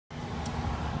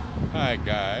Hi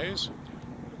guys.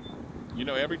 You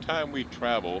know, every time we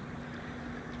travel,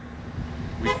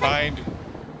 we find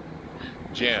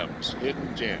gems,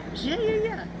 hidden gems.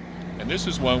 Yeah. And this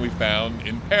is one we found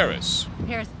in Paris.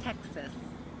 Paris, Texas.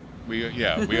 We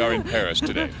are in Paris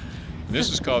today. And this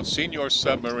is called Señor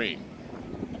Submarine.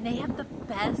 And they have the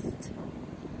best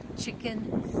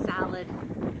chicken salad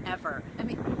ever. I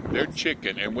mean, They're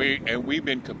chicken, and we've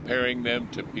been comparing them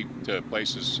to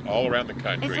places all around the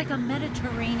country. it's like a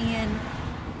Mediterranean.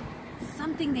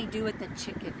 Something they do with the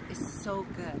chicken is so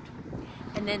good,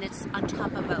 and then it's on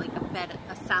top of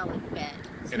a salad bed.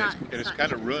 It's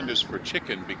kind of ruined us for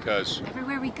chicken because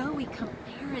everywhere we go, we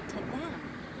compare it to them.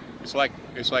 it's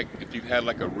like if you had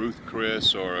like a Ruth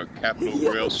Chris or a Capital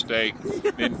Grill steak,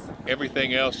 then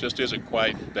everything else just isn't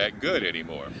quite that good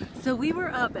anymore. So we were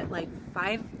up at like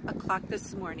 5 o'clock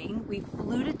this morning. We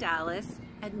flew to Dallas.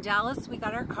 At Dallas, we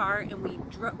got our car and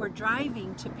we're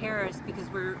driving to Paris because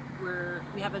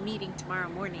we have a meeting tomorrow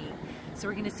morning. So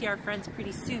we're going to see our friends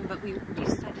pretty soon. But we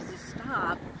decided to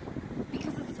stop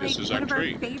because it's This is one our of our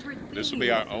treat. favorite things. This will be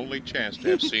our only chance to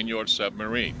have Señor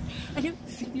Submarine. I have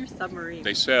Señor Submarine.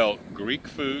 They sell Greek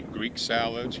food, Greek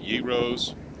salads,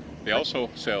 gyros. They also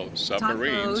sell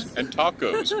submarines Tacos. and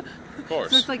tacos, of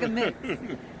course. So it's like a mix.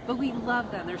 But we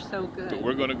love them. They're so good. But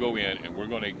we're going to go in and we're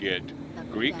going to get The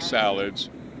Greek best. salads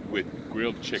with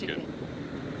grilled chicken.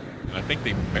 And I think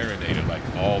they marinated like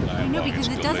all night I know, long. because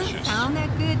It's it delicious. doesn't sound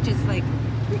that good, just like,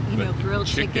 But grilled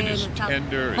the chicken is and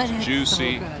tender, but it's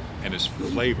juicy, so good. and it's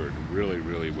flavored really,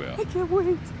 really well. I can't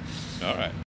wait. All right.